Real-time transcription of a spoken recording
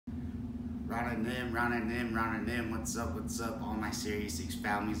Annim, what's up, all my Series 6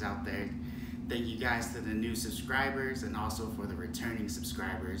 families out there. Thank you guys to the new subscribers and also for the returning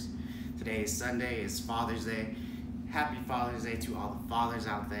subscribers. Today is Sunday, it's Father's Day. Happy Father's Day to all the fathers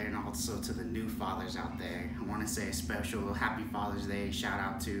out there and also to the new fathers out there. I want to say a special Happy Father's Day shout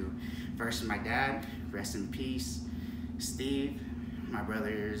out to first my dad, rest in peace, Steve, my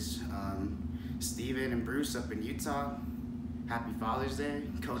brothers Steven and Bruce up in Utah. Happy Father's Day.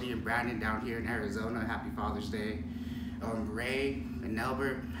 Cody and Brandon down here in Arizona, Happy Father's Day. Ray and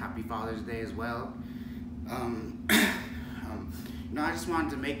Nelbert, Happy Father's Day as well. I just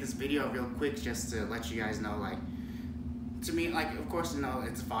wanted to make this video real quick just to let you guys know, like, to me, like, of course,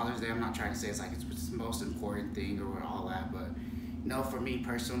 it's Father's Day. I'm not trying to say it's like it's the most important thing or all that, but, for me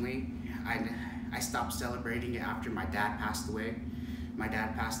personally, I stopped celebrating it after my dad passed away. My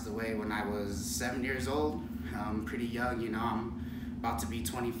dad passed away when I was 7 years old. Pretty young, I'm about to be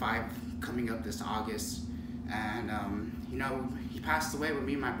 25 coming up this August. And, he passed away when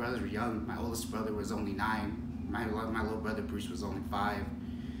me and my brothers were young. My oldest brother was only 9. My little brother Bruce was only 5.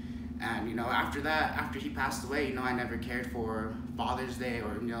 And, after that, after he passed away, I never cared for Father's Day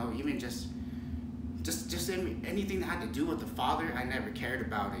or, even just anything that had to do with the father. I never cared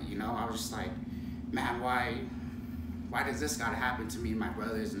about it, I was just like, man, why does this gotta happen to me and my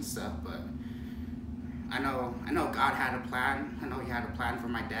brothers and stuff? But I know God had a plan. I know he had a plan for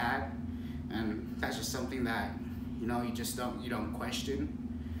my dad, and that's just something that, you don't question.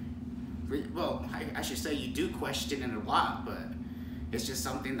 Well, I should say you do question it a lot, but it's just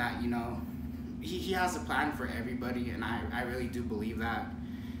something that, he has a plan for everybody, and I really do believe that.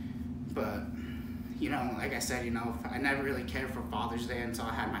 But, like I said, I never really cared for Father's Day until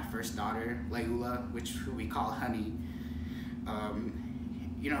I had my first daughter, Layula, who we call Honey.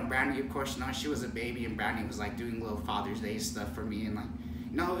 Brandy, of course, she was a baby, and Brandy was like doing little Father's Day stuff for me, and like,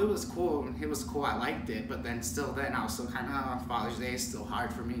 it was cool. It was cool. I liked it, but then still, I was still kind of Father's Day is still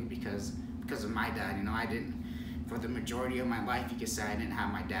hard for me because of my dad. I didn't, for the majority of my life, you could say I didn't have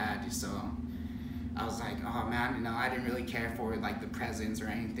my dad, so I was like, oh man, I didn't really care for like the presents or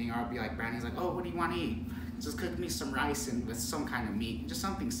anything. Or I'll be like, Brandy's like, oh, what do you want to eat? Just cook me some rice and with some kind of meat, just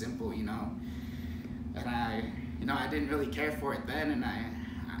something simple, And I didn't really care for it then, and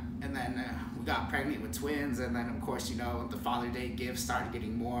then we got pregnant with twins, and then of course, the Father's Day gifts started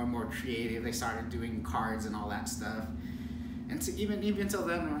getting more and more creative. They started doing cards and all that stuff. And even till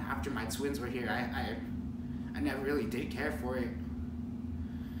then, after my twins were here, I never really did care for it.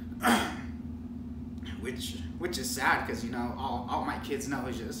 which is sad, because all my kids know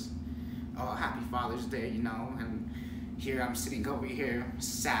is just, oh, Happy Father's Day, and here I'm sitting over here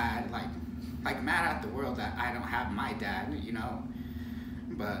sad, like mad at the world that I don't have my dad,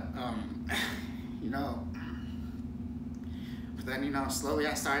 but but then slowly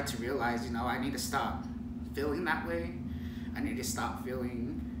I started to realize, I need to stop feeling that way. I need to stop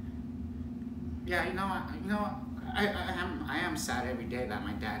feeling, I am sad every day that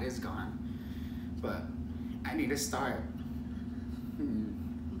my dad is gone, but I need to start.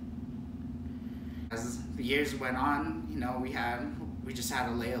 As the years went on, we just had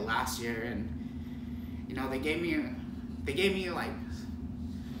Alea last year, and they gave me like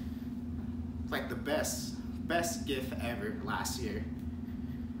the best gift ever last year.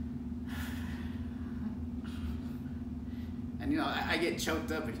 And I get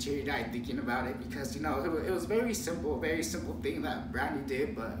choked up and teary-eyed thinking about it, because it was very simple thing that Brandy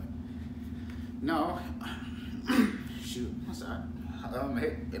did, but shoot, I'm sorry.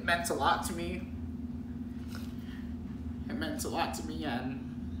 It meant a lot to me. It meant a lot to me, and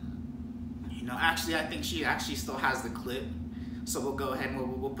actually, I think she actually still has the clip, so we'll go ahead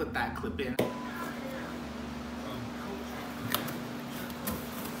and we'll put that clip in.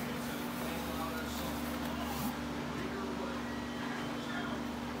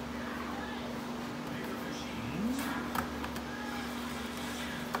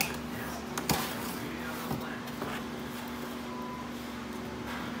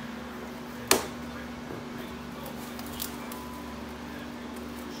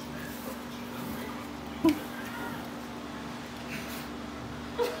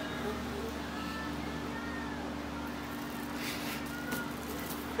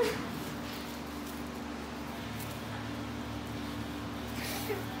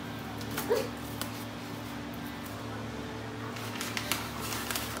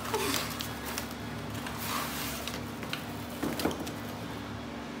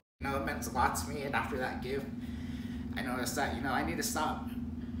 It meant a lot to me, and after that gift, I noticed that, I need to stop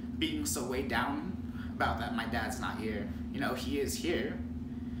being so weighed down about that my dad's not here. He is here,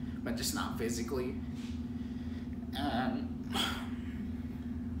 but just not physically. And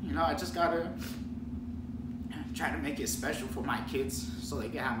you know, I just gotta try to make it special for my kids so they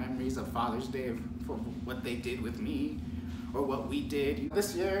can have memories of Father's Day for what they did with me or what we did.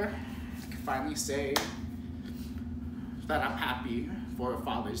 This year, I can finally say that I'm happy for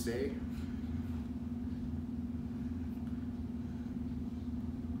Father's Day.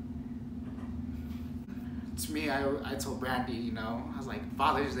 To me, I told Brandy, you know, I was like,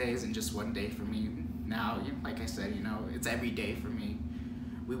 Father's Day isn't just one day for me. Now, like I said, you know, it's every day for me.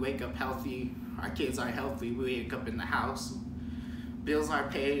 We wake up healthy, our kids are healthy, we wake up in the house, bills are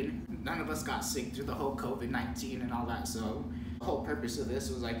paid, none of us got sick through the whole COVID-19 and all that. So the whole purpose of this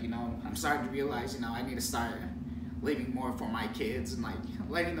was like, you know, I'm starting to realize, you know, I need to start living more for my kids and like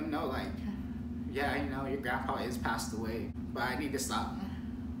letting them know like, yeah, you know, your grandpa is passed away, but I need to stop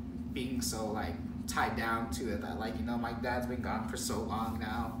being so like tied down to it that like, you know, my dad's been gone for so long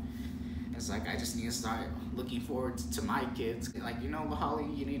now. It's like I just need to start looking forward to my kids. Like, you know, Holly,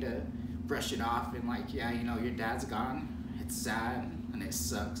 you need to brush it off and like, yeah, you know, your dad's gone. It's sad and it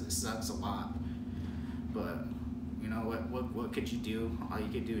sucks. It sucks a lot. But you know what could you do? All you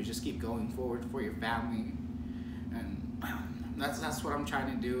could do is just keep going forward for your family. And that's what I'm trying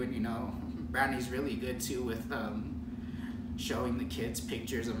to do. And you know, Brandy's really good too with showing the kids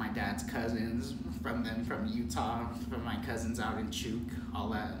pictures of my dad's cousins from Utah, from my cousins out in Chuk, all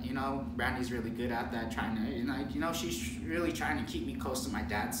that. You know, Brandy's really good at that, trying to, you know, she's really trying to keep me close to my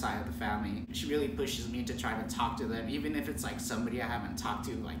dad's side of the family. She really pushes me to try to talk to them, even if it's like somebody I haven't talked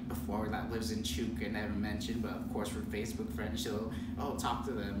to like before that lives in Chuk and never mentioned, but of course we're Facebook friends, she'll, oh, talk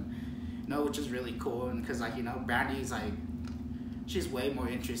to them. You know, which is really cool, and because like, you know, Brandy's like, she's way more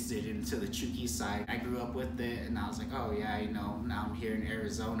interested into the Chuki side. I grew up with it, and I was like, oh yeah, you know, now I'm here in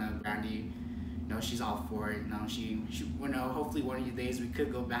Arizona. Brandy, you know, she's all for it. You know, she you know, hopefully one of these days we could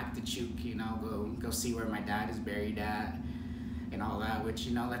go back to Chuk, you know, go see where my dad is buried at, and all that. Which,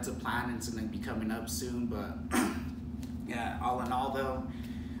 you know, that's a plan. It's gonna be coming up soon. But yeah, all in all, though,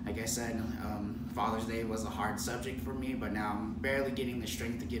 like I said, Father's Day was a hard subject for me, but now I'm barely getting the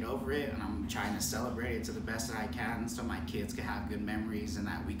strength to get over it, and I'm trying to celebrate it to the best that I can so my kids can have good memories and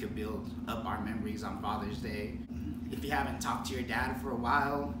that we could build up our memories on Father's Day. If you haven't talked to your dad for a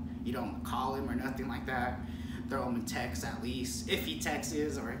while, you don't call him or nothing like that, throw him a text at least. If he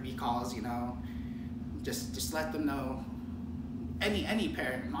texts or if he calls, you know, just let them know. Any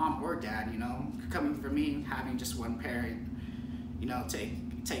parent, mom or dad, you know, coming from me, having just one parent, you know,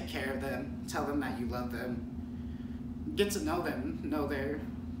 take care of them, tell them that you love them, get to know them, know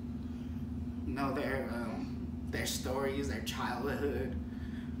their stories, their childhood,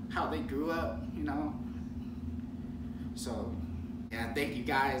 how they grew up, you know. So yeah, thank you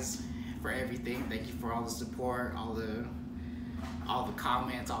guys for everything. Thank you for all the support, all the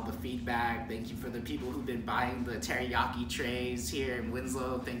comments, all the feedback. Thank you for the people who've been buying the teriyaki trays here in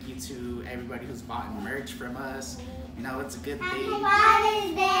Winslow. Thank you to everybody who's bought merch from us. You know, it's a good thing. Happy Father's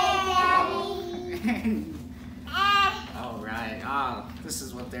Day, Daddy! All right. Oh, this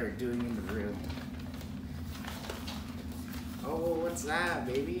is what they were doing in the room. Oh, what's that,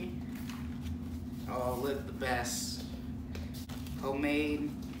 baby? Oh, look, the best.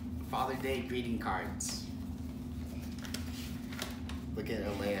 Homemade Father's Day greeting cards. Look at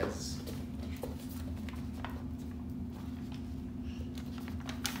Alea's.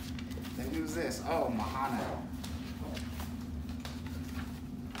 Then who's this? Oh, Mahana.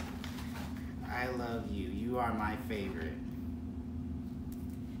 I love you. You are my favorite.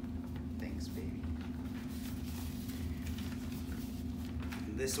 Thanks, baby.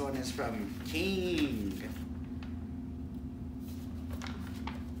 This one is from King.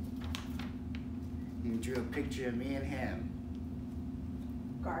 He drew a picture of me and him.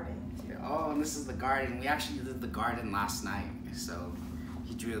 Garden. Oh, and this is the garden. We actually did the garden last night, so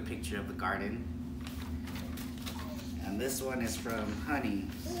he drew a picture of the garden. And this one is from Honey.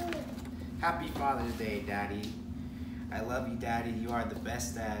 Happy Father's Day, Daddy. I love you, Daddy. You are the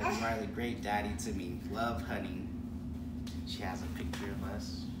best dad. You are the great daddy to me. Love, Honey. She has a picture of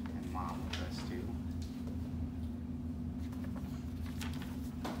us and Mom with us too.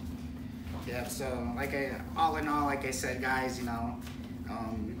 Yeah, so all in all, like I said, guys, you know,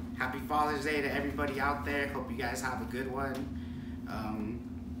 happy Father's Day to everybody out there. Hope you guys have a good one.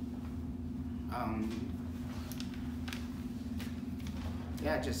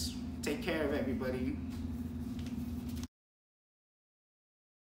 Yeah, just take care of everybody.